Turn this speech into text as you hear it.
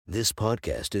This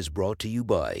podcast is brought to you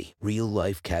by Real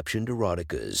Life Captioned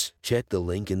Eroticas. Check the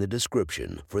link in the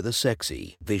description for the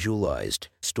sexy, visualized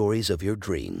stories of your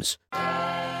dreams.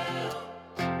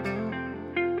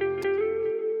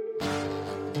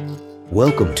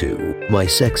 Welcome to My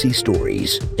Sexy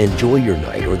Stories. Enjoy your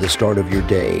night or the start of your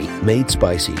day, made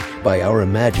spicy by our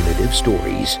imaginative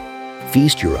stories.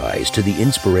 Feast your eyes to the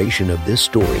inspiration of this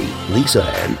story, Lisa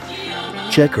Ann.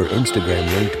 Check her Instagram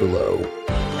linked below.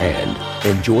 And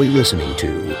enjoy listening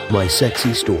to My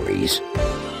Sexy Stories.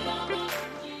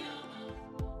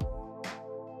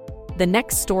 The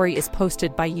next story is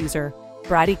posted by user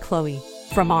Brady Chloe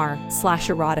from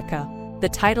r/erotica. The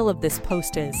title of this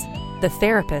post is The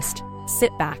Therapist.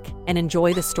 Sit back and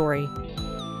enjoy the story.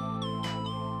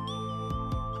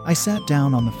 I sat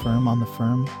down on the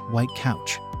firm white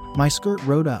couch. My skirt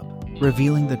rode up,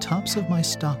 revealing the tops of my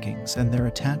stockings and their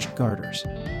attached garters.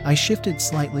 I shifted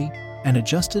slightly and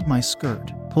adjusted my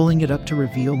skirt, pulling it up to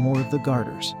reveal more of the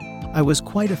garters. I was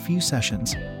quite a few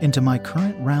sessions into my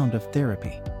current round of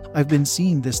therapy. I've been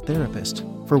seeing this therapist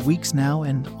for weeks now,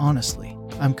 and honestly,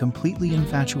 I'm completely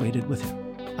infatuated with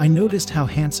him. I noticed how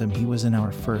handsome he was in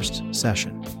our first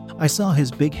session. I saw his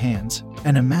big hands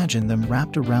and imagined them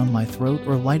wrapped around my throat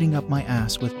or lighting up my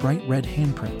ass with bright red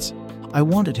handprints. I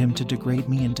wanted him to degrade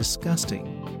me in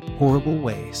disgusting, horrible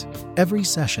ways. Every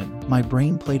session, my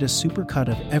brain played a supercut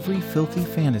of every filthy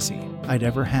fantasy I'd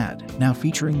ever had, now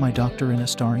featuring my doctor in a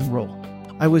starring role.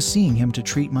 I was seeing him to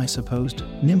treat my supposed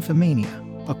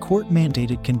nymphomania, a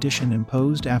court-mandated condition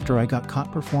imposed after I got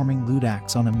caught performing lewd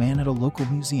acts on a man at a local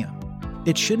museum.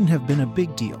 It shouldn't have been a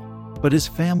big deal, but his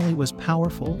family was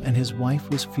powerful and his wife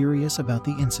was furious about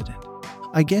the incident.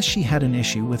 I guess she had an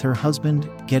issue with her husband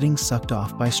getting sucked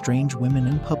off by strange women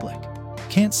in public.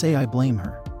 Can't say I blame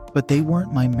her, but they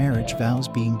weren't my marriage vows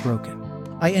being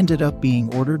broken. I ended up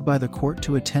being ordered by the court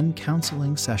to attend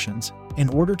counseling sessions in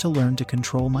order to learn to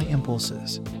control my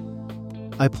impulses.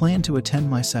 I plan to attend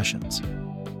my sessions,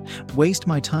 waste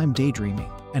my time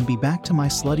daydreaming, and be back to my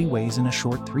slutty ways in a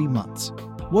short 3 months.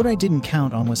 What I didn't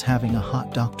count on was having a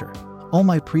hot doctor. All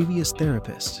my previous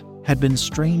therapists had been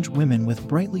strange women with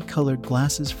brightly colored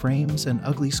glasses frames and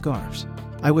ugly scarves.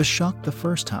 I was shocked the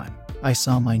first time I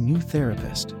saw my new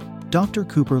therapist. Dr.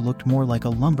 Cooper looked more like a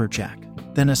lumberjack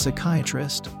than a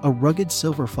psychiatrist, a rugged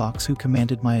silver fox who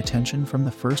commanded my attention from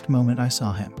the first moment I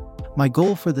saw him. My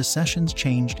goal for the sessions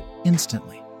changed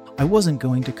instantly. I wasn't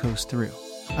going to coast through.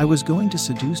 I was going to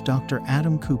seduce Dr.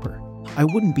 Adam Cooper. I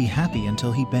wouldn't be happy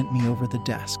until he bent me over the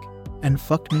desk and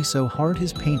fucked me so hard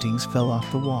his paintings fell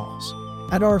off the walls.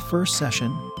 At our first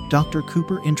session, Dr.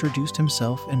 Cooper introduced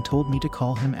himself and told me to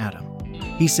call him Adam.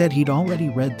 He said he'd already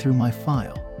read through my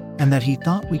file and that he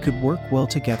thought we could work well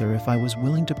together if I was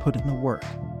willing to put in the work.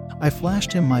 I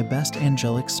flashed him my best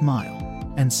angelic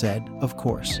smile and said, "Of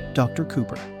course, Dr.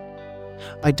 Cooper."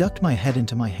 I ducked my head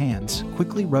into my hands,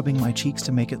 quickly rubbing my cheeks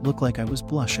to make it look like I was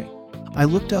blushing. I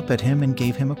looked up at him and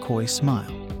gave him a coy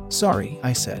smile. "Sorry,"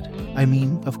 I said. "I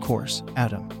mean, of course,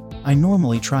 Adam. I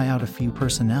normally try out a few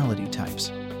personality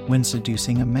types when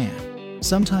seducing a man.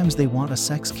 Sometimes they want a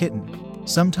sex kitten.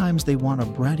 Sometimes they want a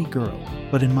bratty girl,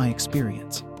 but in my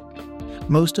experience,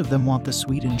 most of them want the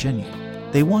sweet and genuine.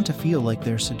 They want to feel like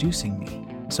they're seducing me,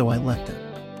 so I let them.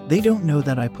 They don't know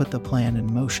that I put the plan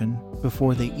in motion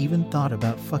before they even thought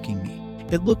about fucking me."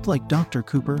 It looked like Dr.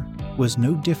 Cooper was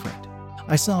no different.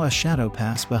 I saw a shadow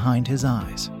pass behind his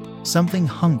eyes, something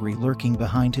hungry lurking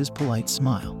behind his polite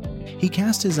smile. He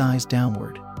cast his eyes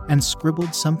downward and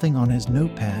scribbled something on his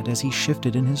notepad as he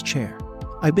shifted in his chair.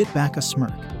 I bit back a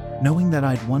smirk, knowing that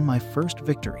I'd won my first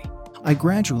victory. I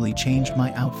gradually changed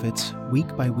my outfits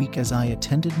week by week as I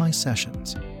attended my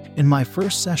sessions. In my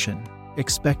first session,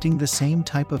 expecting the same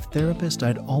type of therapist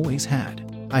I'd always had,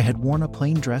 I had worn a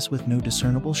plain dress with no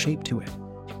discernible shape to it.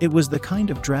 It was the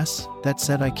kind of dress that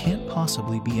said I can't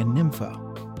possibly be a nympho.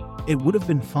 It would have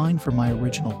been fine for my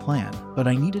original plan, but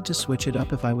I needed to switch it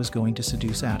up if I was going to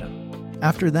seduce Adam.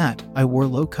 After that, I wore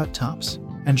low-cut tops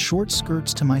and short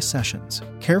skirts to my sessions,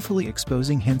 carefully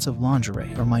exposing hints of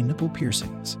lingerie or my nipple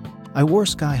piercings. I wore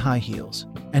sky-high heels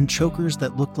and chokers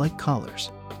that looked like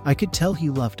collars. I could tell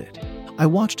he loved it. I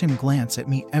watched him glance at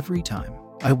me every time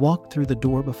I walked through the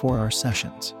door before our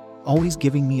sessions, always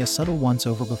giving me a subtle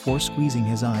once-over before squeezing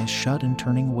his eyes shut and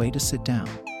turning away to sit down.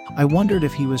 I wondered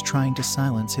if he was trying to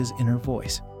silence his inner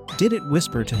voice. Did it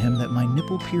whisper to him that my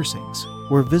nipple piercings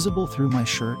were visible through my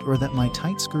shirt, or that my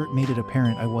tight skirt made it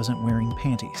apparent I wasn't wearing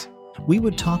panties? We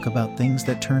would talk about things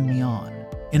that turned me on,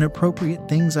 inappropriate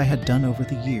things I had done over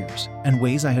the years, and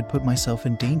ways I had put myself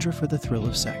in danger for the thrill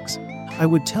of sex. I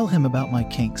would tell him about my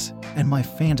kinks and my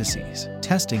fantasies,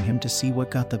 testing him to see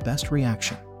what got the best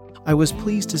reaction. I was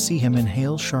pleased to see him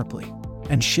inhale sharply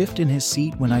and shift in his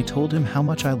seat when I told him how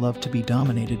much I loved to be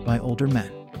dominated by older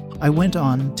men. I went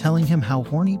on, telling him how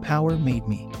horny power made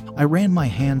me. I ran my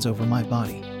hands over my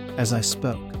body as I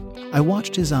spoke. I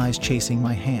watched his eyes chasing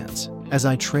my hands as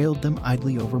I trailed them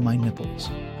idly over my nipples.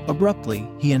 Abruptly,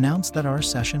 he announced that our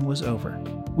session was over.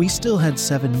 We still had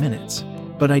 7 minutes,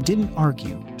 but I didn't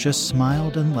argue, just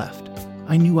smiled and left.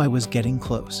 I knew I was getting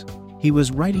close. He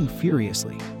was writing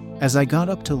furiously as I got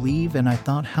up to leave, and I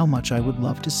thought how much I would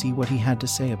love to see what he had to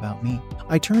say about me.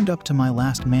 I turned up to my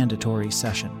last mandatory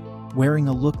session, wearing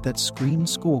a look that screamed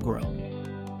schoolgirl.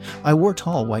 I wore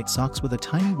tall white socks with a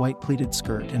tiny white pleated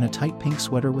skirt and a tight pink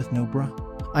sweater with no bra.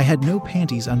 I had no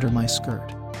panties under my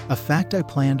skirt, a fact I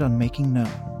planned on making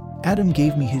known. Adam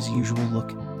gave me his usual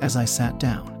look as I sat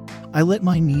down. I let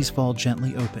my knees fall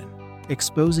gently open,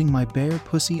 exposing my bare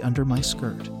pussy under my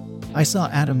skirt. I saw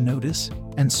Adam notice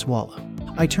and swallow.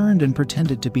 I turned and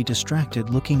pretended to be distracted,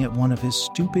 looking at one of his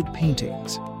stupid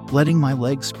paintings, letting my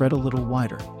legs spread a little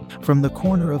wider. From the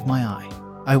corner of my eye,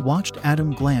 I watched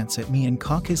Adam glance at me and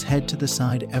cock his head to the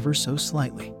side ever so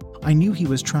slightly. I knew he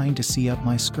was trying to see up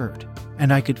my skirt,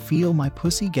 and I could feel my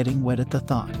pussy getting wet at the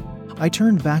thought. I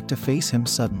turned back to face him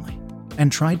suddenly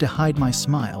and tried to hide my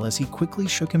smile as he quickly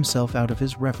shook himself out of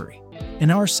his reverie.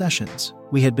 In our sessions,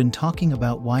 we had been talking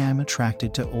about why I'm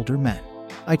attracted to older men.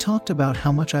 I talked about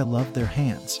how much I loved their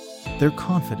hands, their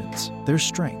confidence, their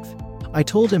strength. I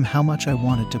told him how much I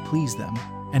wanted to please them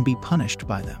and be punished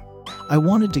by them. I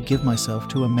wanted to give myself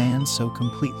to a man so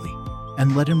completely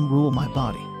and let him rule my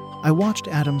body. I watched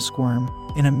Adam squirm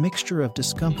in a mixture of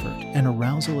discomfort and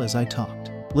arousal as I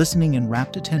talked, listening in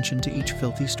rapt attention to each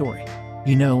filthy story.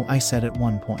 You know, I said at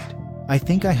one point, I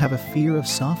think I have a fear of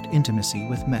soft intimacy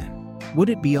with men. Would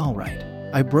it be all right?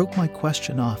 I broke my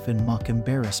question off in mock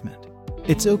embarrassment.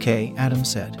 It's okay, Adam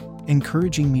said,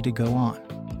 encouraging me to go on.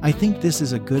 I think this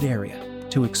is a good area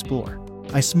to explore.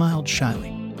 I smiled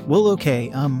shyly. Well,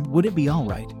 okay, would it be all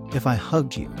right if I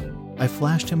hugged you? I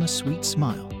flashed him a sweet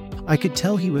smile. I could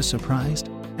tell he was surprised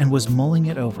and was mulling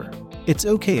it over. It's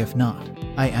okay if not,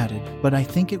 I added, but I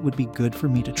think it would be good for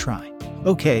me to try.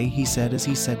 Okay, he said as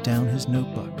he set down his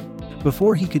notebook.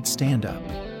 Before he could stand up,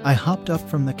 I hopped up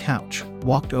from the couch,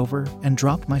 walked over, and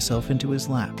dropped myself into his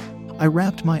lap. I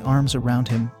wrapped my arms around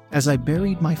him as I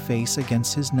buried my face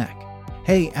against his neck.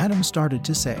 Hey, Adam started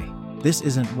to say. This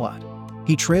isn't what.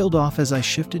 He trailed off as I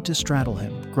shifted to straddle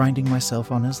him, grinding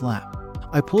myself on his lap.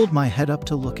 I pulled my head up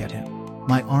to look at him,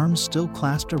 my arms still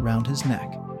clasped around his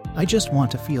neck. I just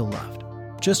want to feel loved.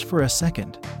 Just for a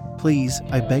second. Please,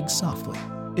 I begged softly.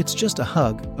 It's just a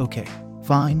hug, okay?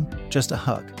 Fine, just a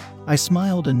hug. I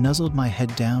smiled and nuzzled my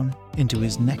head down into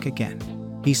his neck again.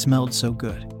 He smelled so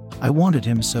good. I wanted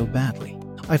him so badly.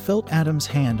 I felt Adam's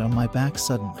hand on my back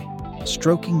suddenly,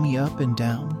 stroking me up and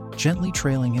down, gently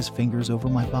trailing his fingers over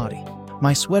my body.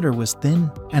 My sweater was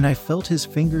thin, and I felt his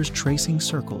fingers tracing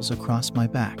circles across my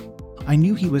back. I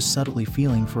knew he was subtly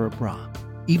feeling for a bra,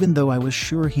 even though I was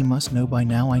sure he must know by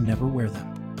now I never wear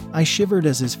them. I shivered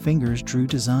as his fingers drew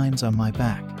designs on my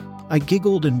back. I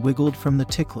giggled and wiggled from the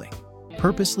tickling,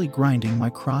 purposely grinding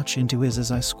my crotch into his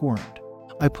as I squirmed.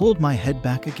 I pulled my head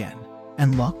back again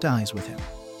and locked eyes with him.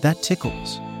 That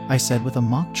tickles, I said with a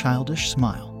mock childish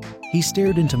smile. He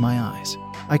stared into my eyes.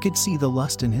 I could see the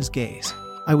lust in his gaze.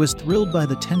 I was thrilled by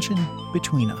the tension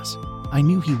between us. I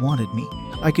knew he wanted me.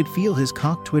 I could feel his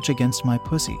cock twitch against my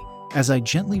pussy as I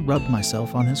gently rubbed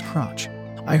myself on his crotch.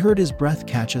 I heard his breath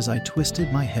catch as I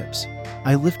twisted my hips.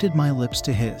 I lifted my lips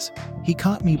to his. He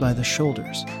caught me by the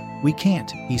shoulders. We can't,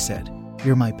 he said.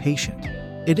 You're my patient.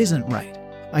 It isn't right.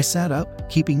 I sat up,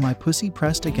 keeping my pussy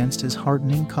pressed against his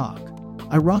hardening cock.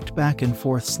 I rocked back and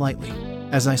forth slightly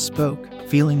as I spoke,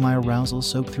 feeling my arousal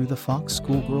soak through the fox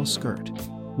schoolgirl skirt.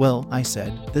 Well, I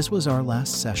said, this was our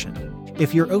last session.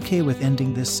 If you're okay with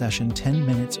ending this session 10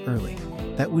 minutes early,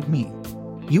 that would mean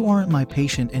you aren't my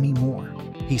patient anymore,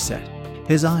 he said.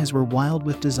 His eyes were wild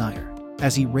with desire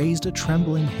as he raised a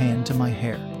trembling hand to my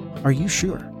hair. Are you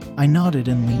sure? I nodded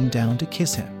and leaned down to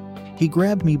kiss him. He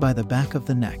grabbed me by the back of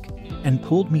the neck and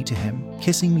pulled me to him,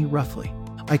 kissing me roughly.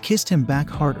 I kissed him back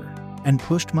harder and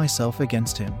pushed myself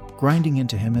against him, grinding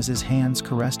into him as his hands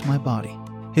caressed my body.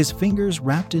 His fingers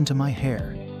wrapped into my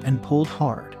hair and pulled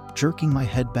hard, jerking my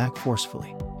head back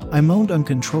forcefully. I moaned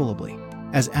uncontrollably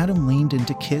as Adam leaned in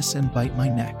to kiss and bite my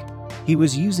neck. He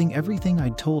was using everything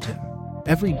I'd told him,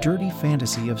 every dirty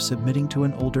fantasy of submitting to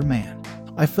an older man.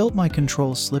 I felt my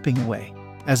control slipping away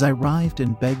as I writhed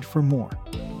and begged for more.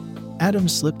 Adam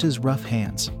slipped his rough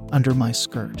hands under my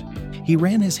skirt. He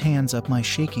ran his hands up my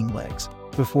shaking legs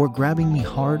before grabbing me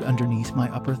hard underneath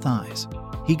my upper thighs.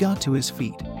 He got to his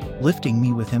feet lifting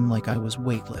me with him like I was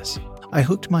weightless. I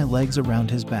hooked my legs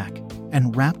around his back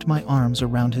and wrapped my arms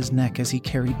around his neck as he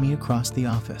carried me across the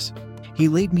office. He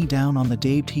laid me down on the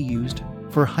dabe he used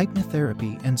for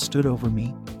hypnotherapy and stood over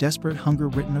me, desperate hunger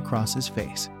written across his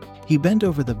face. He bent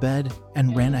over the bed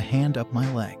and ran a hand up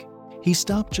my leg. He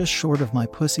stopped just short of my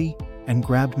pussy and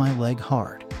grabbed my leg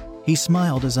hard. He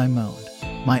smiled as I moaned,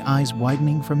 my eyes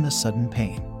widening from the sudden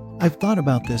pain. "I've thought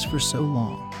about this for so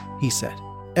long," he said.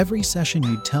 "Every session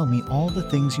you'd tell me all the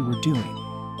things you were doing,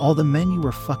 all the men you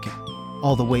were fucking,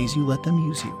 all the ways you let them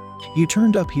use you. You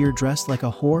turned up here dressed like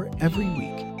a whore every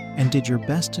week and did your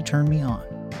best to turn me on.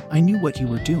 I knew what you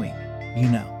were doing, you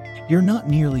know. You're not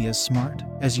nearly as smart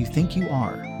as you think you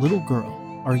are, little girl,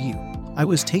 are you?" I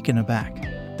was taken aback.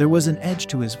 There was an edge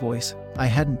to his voice I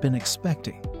hadn't been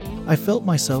expecting. I felt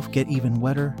myself get even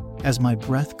wetter as my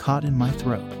breath caught in my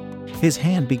throat. His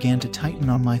hand began to tighten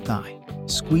on my thigh,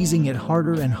 squeezing it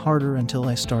harder and harder until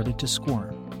I started to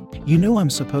squirm. "You know I'm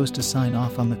supposed to sign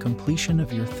off on the completion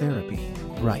of your therapy,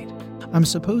 right? I'm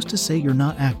supposed to say you're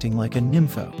not acting like a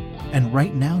nympho, and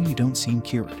right now you don't seem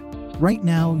cured. Right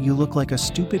now you look like a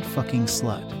stupid fucking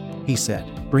slut," he said,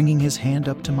 bringing his hand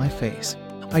up to my face.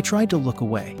 I tried to look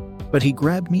away, but he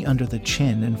grabbed me under the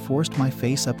chin and forced my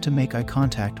face up to make eye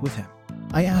contact with him.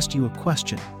 "I asked you a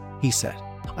question," he said.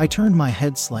 I turned my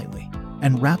head slightly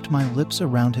and wrapped my lips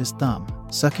around his thumb,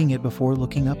 sucking it before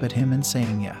looking up at him and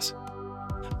saying yes.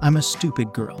 "I'm a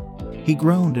stupid girl." He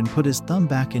groaned and put his thumb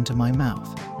back into my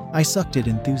mouth. I sucked it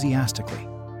enthusiastically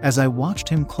as I watched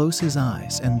him close his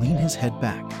eyes and lean his head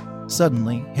back.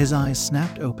 Suddenly, his eyes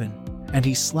snapped open and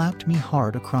he slapped me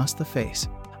hard across the face.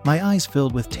 My eyes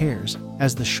filled with tears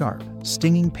as the sharp,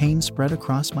 stinging pain spread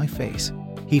across my face.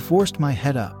 He forced my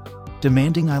head up,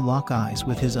 demanding I lock eyes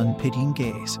with his unpitying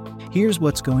gaze. "Here's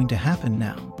what's going to happen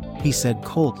now," he said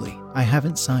coldly. "I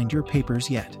haven't signed your papers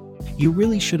yet. You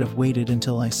really should have waited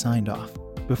until I signed off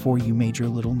before you made your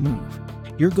little move.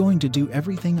 You're going to do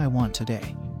everything I want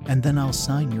today, and then I'll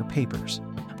sign your papers."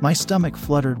 My stomach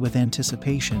fluttered with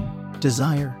anticipation,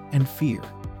 desire, and fear.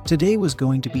 Today was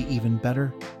going to be even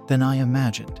better than I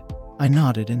imagined. I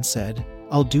nodded and said,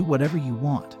 "I'll do whatever you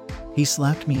want." He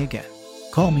slapped me again.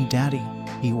 "Call me Daddy,"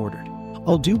 he ordered.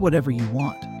 "I'll do whatever you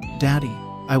want, Daddy."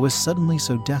 I was suddenly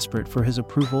so desperate for his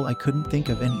approval I couldn't think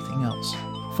of anything else.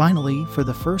 Finally, for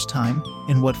the first time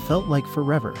in what felt like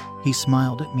forever, he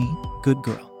smiled at me. "Good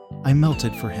girl." I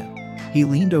melted for him. He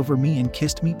leaned over me and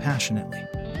kissed me passionately.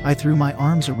 I threw my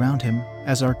arms around him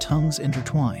as our tongues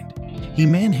intertwined. He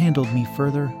manhandled me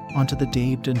further onto the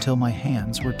dabe until my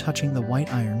hands were touching the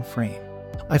white iron frame.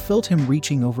 I felt him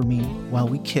reaching over me while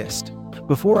we kissed.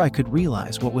 Before I could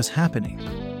realize what was happening,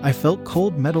 I felt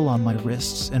cold metal on my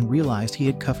wrists and realized he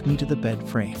had cuffed me to the bed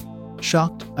frame.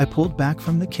 Shocked, I pulled back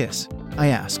from the kiss. I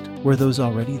asked, "Were those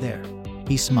already there?"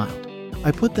 He smiled.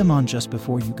 "I put them on just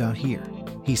before you got here,"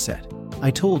 he said.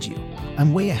 "I told you,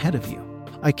 I'm way ahead of you."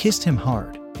 I kissed him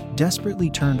hard, desperately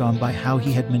turned on by how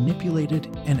he had manipulated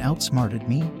and outsmarted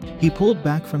me. He pulled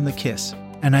back from the kiss,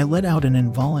 and I let out an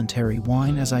involuntary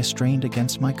whine as I strained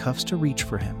against my cuffs to reach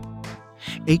for him.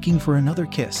 Aching for another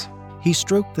kiss, he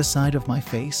stroked the side of my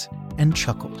face and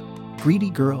chuckled. "Greedy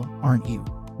girl, aren't you?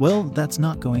 Well, that's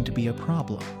not going to be a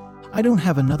problem. I don't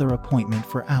have another appointment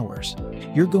for hours.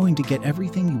 You're going to get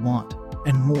everything you want,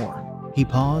 and more." He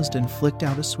paused and flicked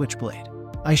out a switchblade.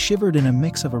 I shivered in a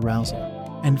mix of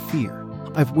arousal and fear.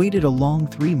 "I've waited a long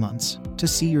 3 months to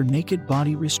see your naked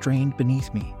body restrained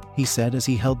beneath me," he said as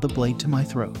he held the blade to my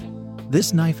throat.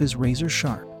 "This knife is razor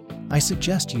sharp. I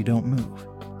suggest you don't move."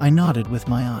 I nodded with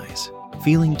my eyes,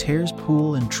 feeling tears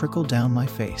pool and trickle down my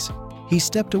face. He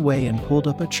stepped away and pulled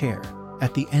up a chair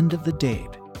at the end of the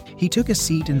dabe. He took a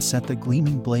seat and set the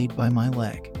gleaming blade by my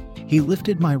leg. He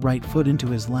lifted my right foot into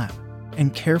his lap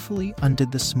and carefully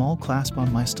undid the small clasp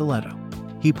on my stiletto.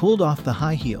 He pulled off the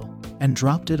high heel and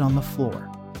dropped it on the floor.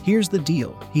 "Here's the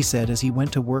deal," he said as he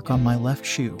went to work on my left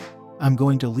shoe. "I'm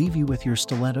going to leave you with your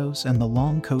stilettos and the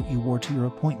long coat you wore to your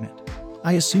appointment.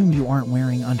 I assume you aren't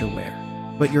wearing underwear,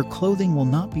 but your clothing will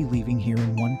not be leaving here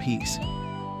in one piece."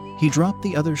 He dropped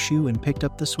the other shoe and picked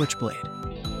up the switchblade,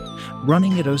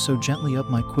 running it oh so gently up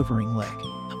my quivering leg.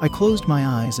 I closed my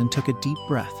eyes and took a deep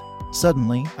breath.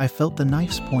 Suddenly, I felt the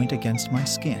knife's point against my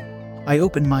skin. I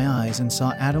opened my eyes and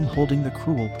saw Adam holding the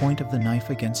cruel point of the knife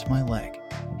against my leg.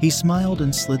 He smiled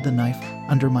and slid the knife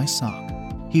under my sock.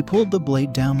 He pulled the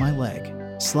blade down my leg,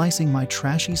 slicing my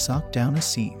trashy sock down a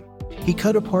seam. He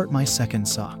cut apart my second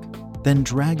sock, then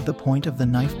dragged the point of the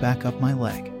knife back up my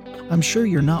leg. "I'm sure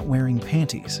you're not wearing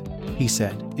panties," he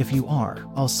said. "If you are,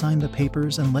 I'll sign the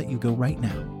papers and let you go right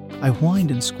now." I whined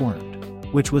and squirmed,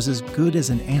 which was as good as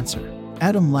an answer.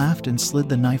 Adam laughed and slid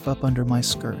the knife up under my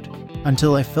skirt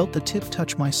until I felt the tip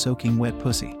touch my soaking wet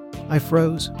pussy. I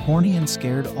froze, horny and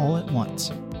scared all at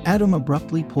once. Adam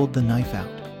abruptly pulled the knife out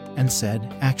and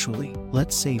said, "Actually,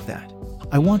 let's save that.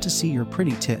 I want to see your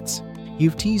pretty tits.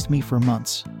 You've teased me for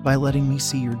months by letting me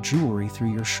see your jewelry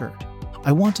through your shirt.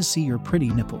 I want to see your pretty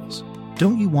nipples.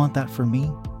 Don't you want that for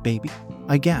me, baby?"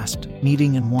 I gasped,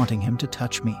 needing and wanting him to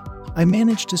touch me. I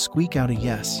managed to squeak out a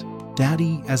 "Yes,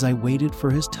 Daddy," as I waited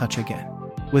for his touch again.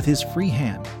 With his free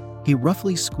hand, he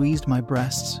roughly squeezed my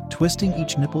breasts, twisting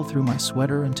each nipple through my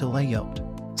sweater until I yelped.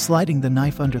 Sliding the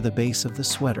knife under the base of the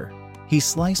sweater, he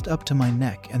sliced up to my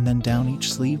neck and then down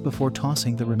each sleeve before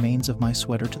tossing the remains of my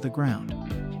sweater to the ground.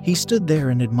 He stood there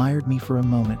and admired me for a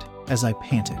moment as I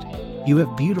panted. "You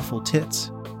have beautiful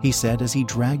tits," he said as he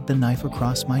dragged the knife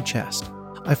across my chest.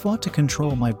 I fought to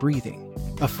control my breathing,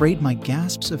 afraid my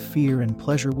gasps of fear and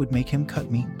pleasure would make him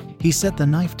cut me. He set the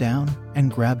knife down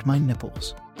and grabbed my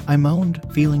nipples. I moaned,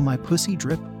 feeling my pussy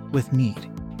drip with need.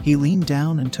 He leaned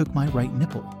down and took my right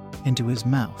nipple into his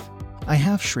mouth. I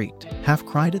half shrieked, half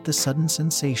cried at the sudden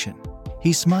sensation.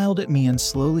 He smiled at me and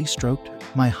slowly stroked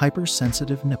my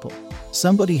hypersensitive nipple.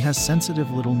 "Somebody has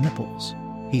sensitive little nipples,"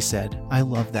 he said. "I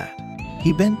love that."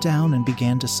 He bent down and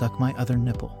began to suck my other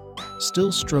nipple,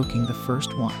 still stroking the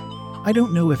first one. I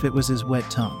don't know if it was his wet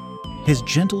tongue, his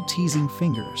gentle teasing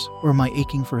fingers, or my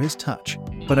aching for his touch,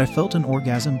 but I felt an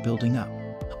orgasm building up.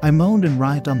 I moaned and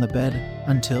writhed on the bed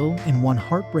until, in one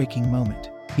heartbreaking moment,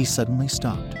 he suddenly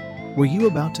stopped. "Were you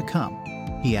about to come?"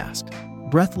 he asked.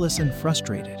 Breathless and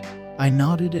frustrated, I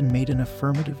nodded and made an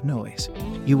affirmative noise.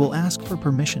 "You will ask for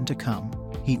permission to come,"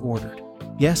 he ordered.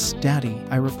 "Yes, Daddy,"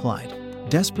 I replied,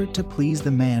 desperate to please the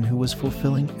man who was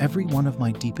fulfilling every one of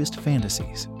my deepest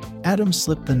fantasies. Adam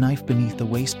slipped the knife beneath the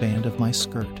waistband of my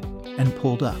skirt and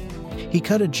pulled up. He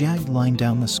cut a jagged line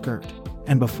down the skirt,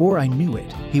 and before I knew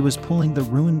it, he was pulling the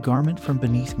ruined garment from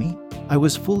beneath me. I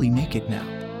was fully naked now,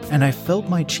 and I felt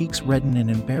my cheeks redden in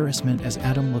embarrassment as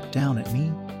Adam looked down at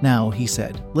me. "Now," he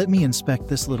said, "let me inspect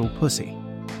this little pussy."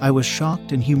 I was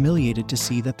shocked and humiliated to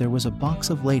see that there was a box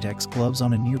of latex gloves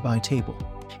on a nearby table.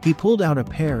 He pulled out a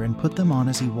pair and put them on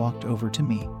as he walked over to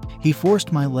me. He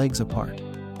forced my legs apart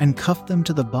and cuffed them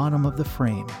to the bottom of the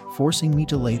frame, forcing me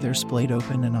to lay there splayed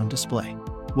open and on display.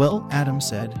 "Well," Adam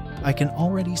said, "I can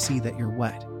already see that you're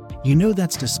wet. You know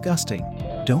that's disgusting,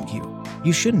 don't you?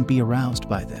 You shouldn't be aroused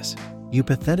by this. You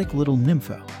pathetic little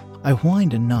nympho." I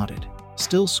whined and nodded,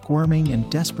 still squirming and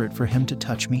desperate for him to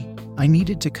touch me. I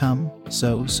needed to come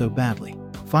so badly.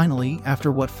 Finally,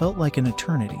 after what felt like an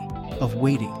eternity of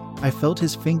waiting, I felt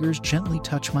his fingers gently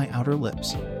touch my outer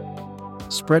lips,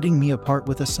 spreading me apart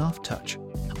with a soft touch.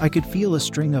 I could feel a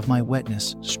string of my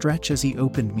wetness stretch as he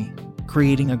opened me,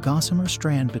 creating a gossamer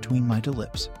strand between my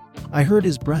lips. I heard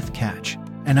his breath catch,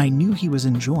 and I knew he was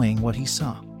enjoying what he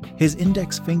saw. His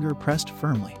index finger pressed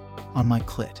firmly on my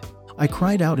clit. I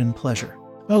cried out in pleasure.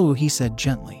 "Oh," he said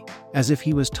gently, as if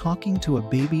he was talking to a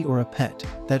baby or a pet.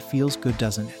 "That feels good,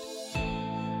 doesn't it?"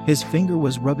 His finger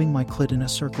was rubbing my clit in a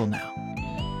circle now,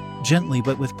 gently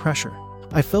but with pressure.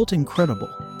 I felt incredible,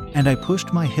 and I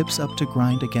pushed my hips up to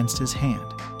grind against his hand.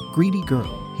 "Greedy girl,"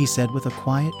 he said with a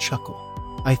quiet chuckle.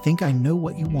 "I think I know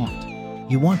what you want.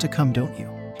 You want to come, don't you?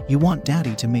 You want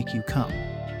Daddy to make you come."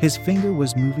 His finger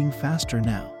was moving faster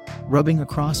now, rubbing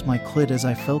across my clit as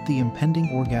I felt the impending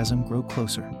orgasm grow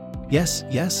closer. Yes,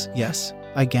 yes, yes,"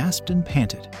 I gasped and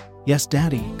panted. "Yes,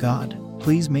 Daddy, God,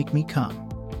 please make me come."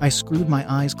 I screwed my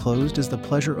eyes closed as the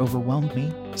pleasure overwhelmed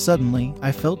me. Suddenly,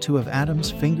 I felt two of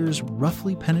Adam's fingers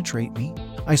roughly penetrate me.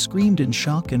 I screamed in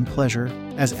shock and pleasure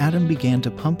as Adam began to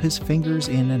pump his fingers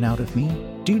in and out of me.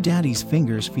 "Do Daddy's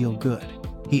fingers feel good?"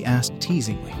 he asked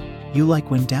teasingly. "You like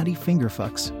when Daddy finger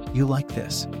fucks? You like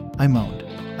this?" I moaned.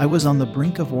 I was on the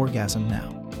brink of orgasm now.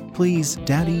 "Please,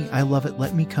 Daddy, I love it.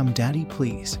 Let me come, Daddy,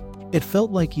 please." It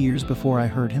felt like years before I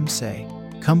heard him say,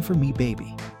 "Come for me,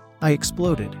 baby." I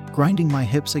exploded, grinding my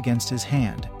hips against his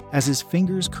hand as his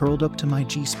fingers curled up to my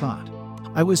G-spot.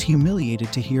 I was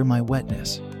humiliated to hear my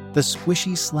wetness, the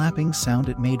squishy slapping sound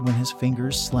it made when his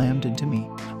fingers slammed into me.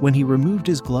 When he removed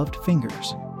his gloved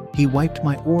fingers, he wiped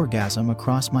my orgasm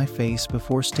across my face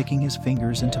before sticking his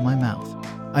fingers into my mouth.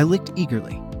 I licked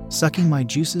eagerly, sucking my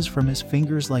juices from his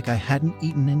fingers like I hadn't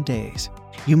eaten in days.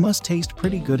 "You must taste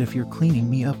pretty good if you're cleaning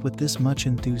me up with this much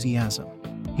enthusiasm,"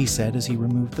 he said as he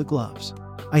removed the gloves.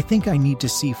 "I think I need to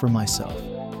see for myself."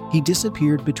 He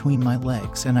disappeared between my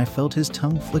legs and I felt his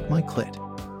tongue flick my clit.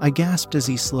 I gasped as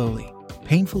he slowly,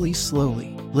 painfully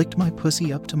slowly, licked my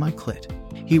pussy up to my clit.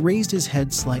 He raised his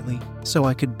head slightly so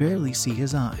I could barely see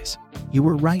his eyes. "You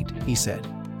were right," he said.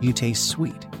 "You taste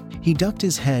sweet." He ducked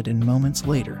his head and moments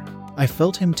later, I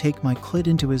felt him take my clit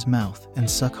into his mouth and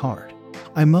suck hard.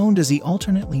 I moaned as he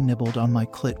alternately nibbled on my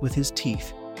clit with his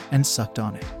teeth and sucked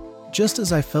on it. Just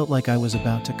as I felt like I was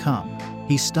about to come,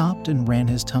 he stopped and ran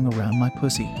his tongue around my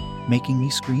pussy, making me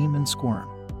scream and squirm.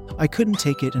 I couldn't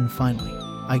take it, and finally,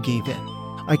 I gave in.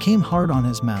 I came hard on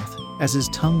his mouth as his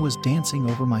tongue was dancing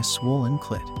over my swollen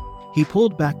clit. He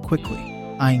pulled back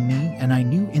quickly, eyeing me, and I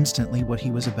knew instantly what he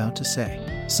was about to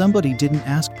say. Somebody didn't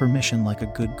ask permission like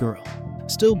a good girl.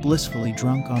 Still blissfully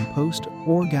drunk on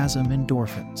post-orgasm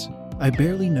endorphins, I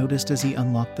barely noticed as he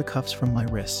unlocked the cuffs from my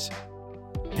wrists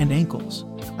and ankles.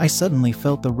 I suddenly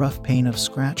felt the rough pain of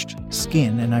scratched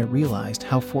skin, and I realized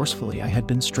how forcefully I had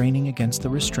been straining against the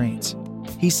restraints.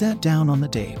 He sat down on the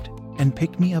David and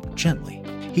picked me up gently.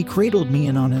 He cradled me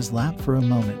in on his lap for a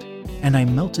moment, and I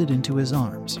melted into his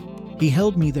arms. He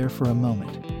held me there for a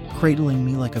moment, cradling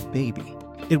me like a baby.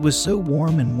 It was so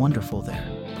warm and wonderful there.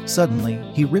 Suddenly,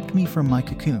 he ripped me from my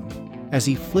cocoon as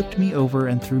he flipped me over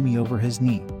and threw me over his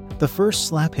knee. The first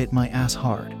slap hit my ass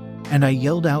hard, and I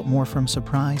yelled out more from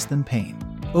surprise than pain.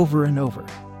 Over and over,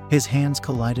 his hands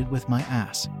collided with my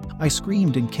ass. I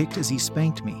screamed and kicked as he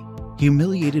spanked me,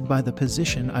 humiliated by the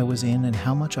position I was in and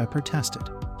how much I protested.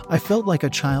 I felt like a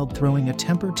child throwing a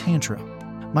temper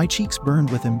tantrum. My cheeks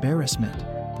burned with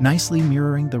embarrassment, nicely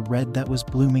mirroring the red that was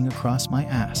blooming across my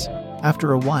ass.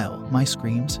 After a while, my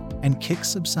screams and kicks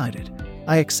subsided.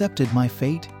 I accepted my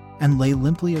fate and lay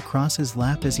limply across his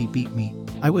lap as he beat me.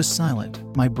 I was silent,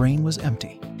 my brain was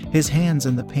empty. His hands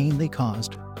and the pain they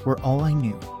caused were all I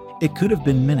knew. It could have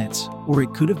been minutes, or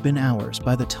it could have been hours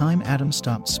by the time Adam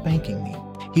stopped spanking me.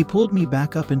 He pulled me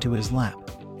back up into his lap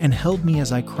and held me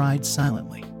as I cried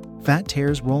silently, fat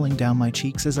tears rolling down my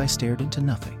cheeks as I stared into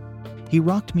nothing. He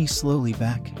rocked me slowly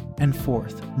back and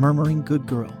forth, murmuring, "Good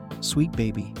girl, sweet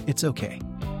baby, it's okay.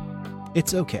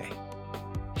 It's okay."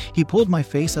 He pulled my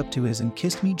face up to his and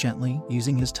kissed me gently,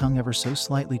 using his tongue ever so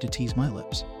slightly to tease my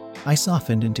lips. I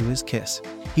softened into his kiss.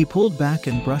 He pulled back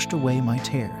and brushed away my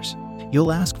tears.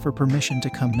 "You'll ask for permission to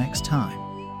come next time,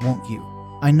 won't you?"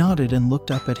 I nodded and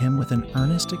looked up at him with an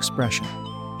earnest expression.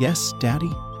 "Yes,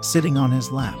 Daddy." Sitting on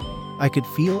his lap, I could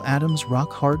feel Adam's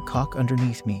rock-hard cock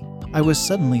underneath me. I was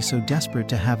suddenly so desperate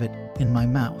to have it in my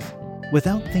mouth.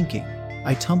 Without thinking,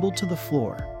 I tumbled to the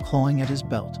floor, clawing at his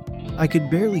belt. I could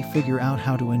barely figure out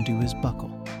how to undo his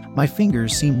buckle. My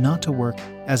fingers seemed not to work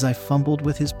as I fumbled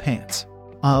with his pants.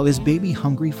 "Is baby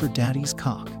hungry for Daddy's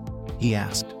cock?" he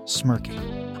asked, smirking.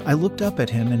 I looked up at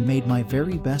him and made my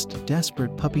very best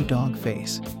desperate puppy dog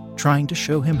face, trying to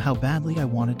show him how badly I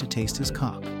wanted to taste his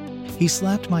cock. He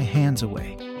slapped my hands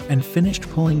away and finished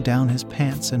pulling down his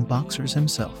pants and boxers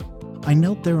himself. I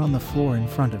knelt there on the floor in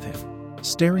front of him,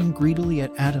 staring greedily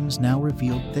at Adam's now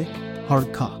revealed thick,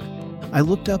 hard cock. I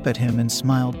looked up at him and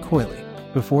smiled coyly,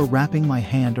 before wrapping my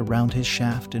hand around his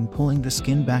shaft and pulling the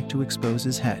skin back to expose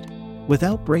his head.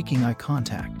 Without breaking eye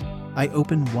contact, I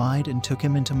opened wide and took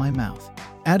him into my mouth.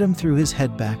 Adam threw his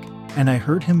head back, and I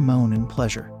heard him moan in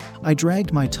pleasure. I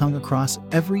dragged my tongue across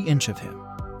every inch of him,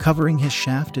 covering his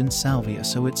shaft in salvia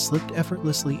so it slipped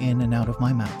effortlessly in and out of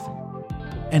my mouth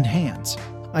and hands.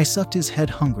 I sucked his head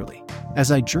hungrily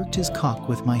as I jerked his cock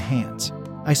with my hands.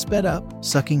 I sped up,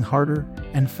 sucking harder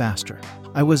and faster.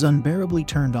 I was unbearably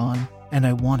turned on, and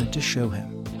I wanted to show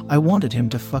him. I wanted him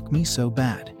to fuck me so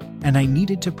bad, and I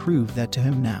needed to prove that to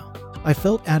him now. I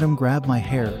felt Adam grab my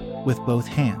hair with both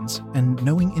hands, and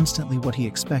knowing instantly what he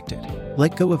expected,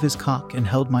 let go of his cock and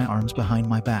held my arms behind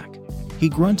my back. He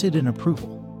grunted in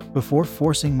approval before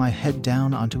forcing my head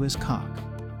down onto his cock.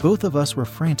 Both of us were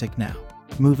frantic now,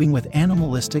 moving with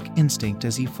animalistic instinct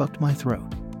as he fucked my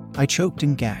throat. I choked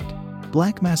and gagged.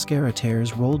 Black mascara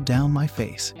tears rolled down my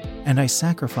face, and I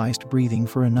sacrificed breathing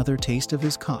for another taste of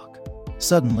his cock.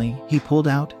 Suddenly, he pulled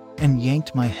out and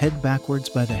yanked my head backwards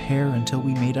by the hair until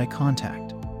we made eye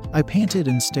contact. I panted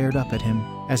and stared up at him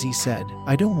as he said,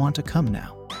 "I don't want to come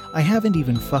now. I haven't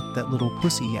even fucked that little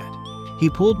pussy yet." He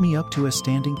pulled me up to a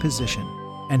standing position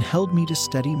and held me to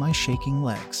steady my shaking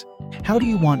legs. "How do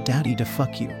you want Daddy to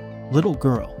fuck you, little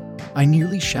girl?" I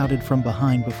nearly shouted from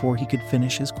behind before he could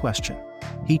finish his question.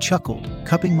 He chuckled,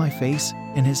 cupping my face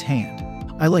in his hand.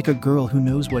 "I like a girl who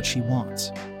knows what she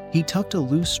wants." He tucked a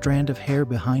loose strand of hair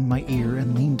behind my ear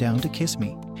and leaned down to kiss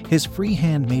me. His free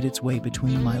hand made its way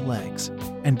between my legs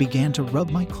and began to rub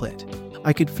my clit.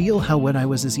 I could feel how wet I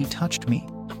was as he touched me.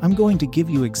 "I'm going to give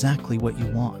you exactly what you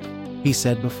want," he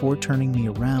said before turning me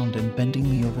around and bending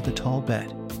me over the tall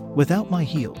bed. Without my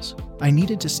heels, I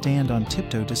needed to stand on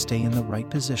tiptoe to stay in the right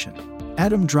position.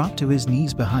 Adam dropped to his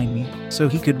knees behind me so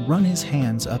he could run his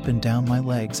hands up and down my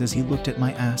legs as he looked at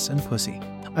my ass and pussy.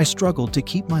 I struggled to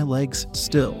keep my legs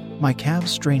still, my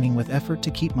calves straining with effort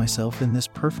to keep myself in this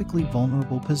perfectly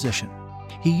vulnerable position.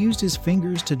 He used his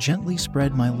fingers to gently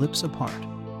spread my lips apart,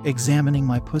 examining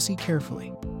my pussy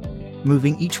carefully,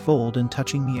 moving each fold and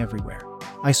touching me everywhere.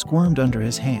 I squirmed under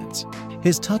his hands.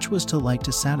 His touch was too light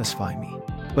to satisfy me,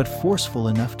 but forceful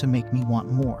enough to make me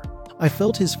want more. I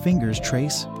felt his fingers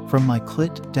trace from my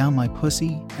clit down my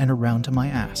pussy and around to my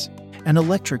ass. An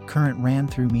electric current ran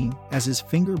through me as his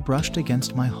finger brushed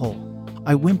against my hole.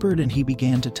 I whimpered and he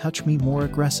began to touch me more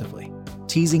aggressively,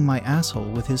 teasing my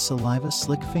asshole with his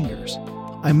saliva-slick fingers.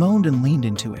 I moaned and leaned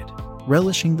into it,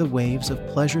 relishing the waves of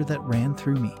pleasure that ran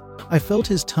through me. I felt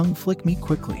his tongue flick me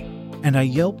quickly, and I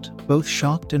yelped, both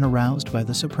shocked and aroused by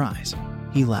the surprise.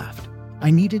 He laughed. "I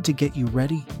needed to get you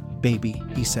ready, baby,"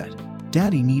 he said.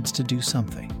 "Daddy needs to do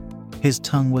something." His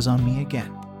tongue was on me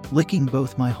again, licking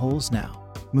both my holes now,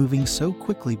 moving so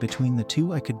quickly between the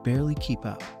two I could barely keep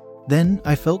up. Then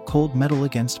I felt cold metal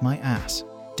against my ass.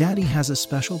 "Daddy has a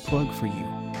special plug for you,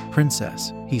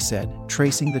 princess," he said,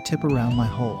 tracing the tip around my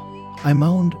hole. I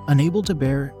moaned, unable to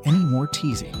bear any more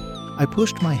teasing. I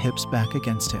pushed my hips back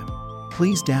against him.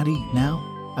 "Please, Daddy, now,"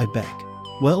 I begged.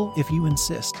 "Well, if you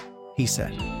insist," he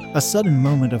said. A sudden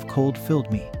moment of cold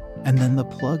filled me, and then the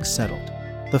plug settled.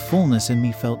 The fullness in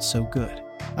me felt so good.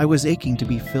 I was aching to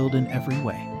be filled in every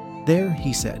way. "There,"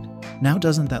 he said. "Now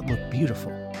doesn't that look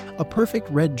beautiful? A perfect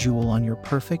red jewel on your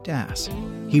perfect ass."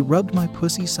 He rubbed my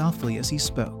pussy softly as he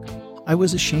spoke. I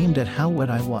was ashamed at how wet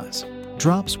I was.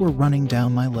 Drops were running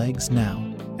down my legs now,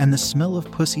 and the smell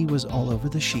of pussy was all over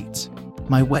the sheets.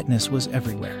 My wetness was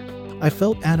everywhere. I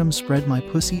felt Adam spread my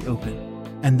pussy open,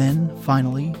 and then,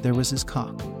 finally, there was his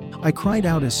cock. I cried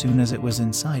out as soon as it was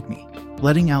inside me,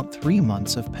 letting out 3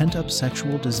 months of pent-up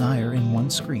sexual desire in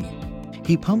one scream.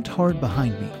 He pumped hard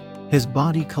behind me, his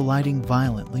body colliding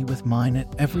violently with mine at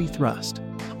every thrust.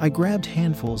 I grabbed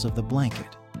handfuls of the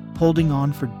blanket, holding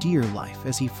on for dear life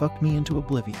as he fucked me into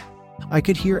oblivion. I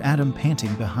could hear Adam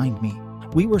panting behind me.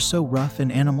 We were so rough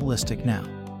and animalistic now.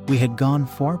 We had gone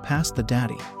far past the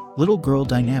daddy, little girl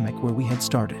dynamic where we had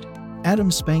started. Adam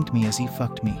spanked me as he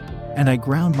fucked me, and I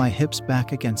ground my hips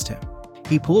back against him.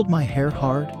 He pulled my hair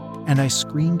hard, and I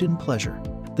screamed in pleasure.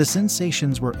 The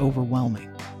sensations were overwhelming.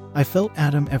 I felt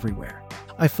Adam everywhere.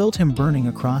 I felt him burning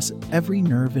across every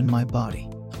nerve in my body.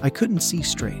 I couldn't see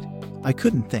straight. I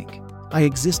couldn't think. I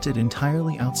existed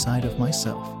entirely outside of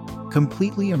myself,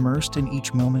 completely immersed in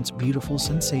each moment's beautiful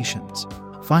sensations.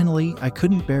 Finally, I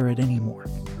couldn't bear it anymore.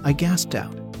 I gasped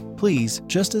out, "Please,"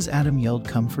 just as Adam yelled,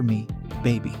 "Come for me,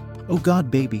 baby. Oh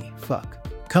God, baby, fuck.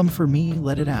 Come for me,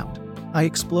 let it out." I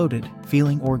exploded,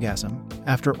 feeling orgasm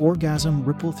after orgasm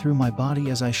ripple through my body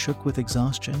as I shook with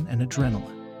exhaustion and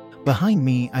adrenaline. Behind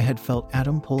me, I had felt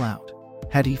Adam pull out.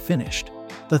 Had he finished?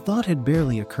 The thought had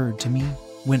barely occurred to me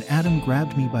when Adam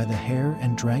grabbed me by the hair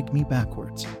and dragged me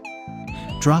backwards,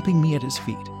 dropping me at his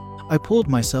feet. I pulled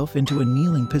myself into a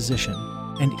kneeling position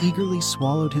and eagerly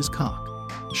swallowed his cock,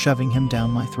 shoving him down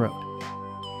my throat.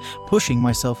 Pushing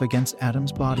myself against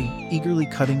Adam's body, eagerly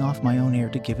cutting off my own air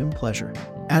to give him pleasure.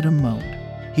 Adam moaned.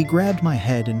 He grabbed my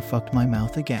head and fucked my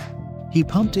mouth again. He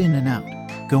pumped in and out,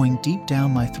 going deep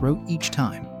down my throat each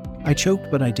time. I choked,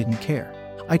 but I didn't care.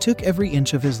 I took every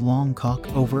inch of his long cock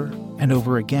over and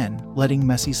over again, letting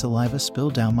messy saliva spill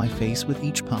down my face with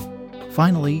each pump.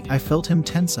 Finally, I felt him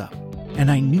tense up,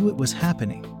 and I knew it was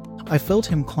happening. I felt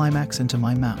him climax into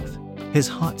my mouth, his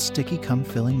hot, sticky cum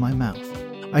filling my mouth.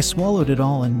 I swallowed it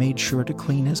all and made sure to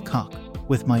clean his cock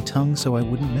with my tongue so I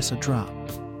wouldn't miss a drop.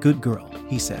 "Good girl,"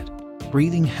 he said,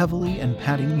 breathing heavily and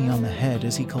patting me on the head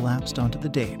as he collapsed onto the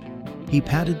dade. He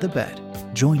patted the bed.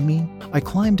 "Join me." I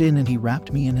climbed in and he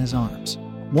wrapped me in his arms.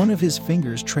 One of his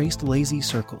fingers traced lazy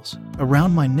circles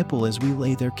around my nipple as we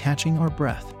lay there catching our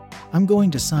breath. "I'm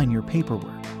going to sign your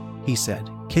paperwork," he said,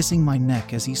 kissing my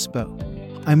neck as he spoke.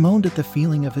 I moaned at the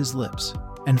feeling of his lips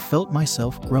and felt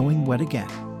myself growing wet again.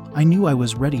 I knew I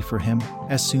was ready for him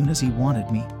as soon as he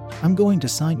wanted me. "I'm going to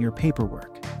sign your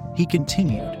paperwork," he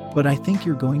continued, "but I think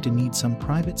you're going to need some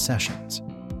private sessions."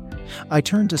 I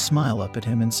turned to smile up at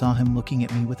him and saw him looking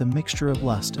at me with a mixture of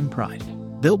lust and pride.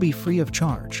 "They'll be free of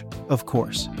charge, of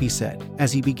course," he said,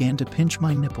 as he began to pinch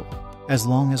my nipple, "as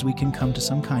long as we can come to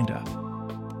some kind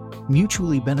of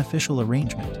mutually beneficial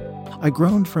arrangement." I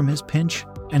groaned from his pinch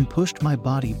and pushed my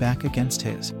body back against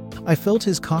his. I felt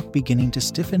his cock beginning to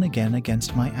stiffen again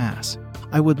against my ass.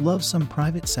 "I would love some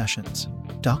private sessions.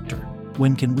 Doctor,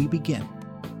 when can we begin?"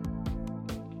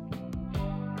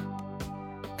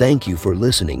 Thank you for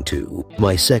listening to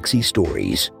My Sexy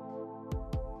Stories.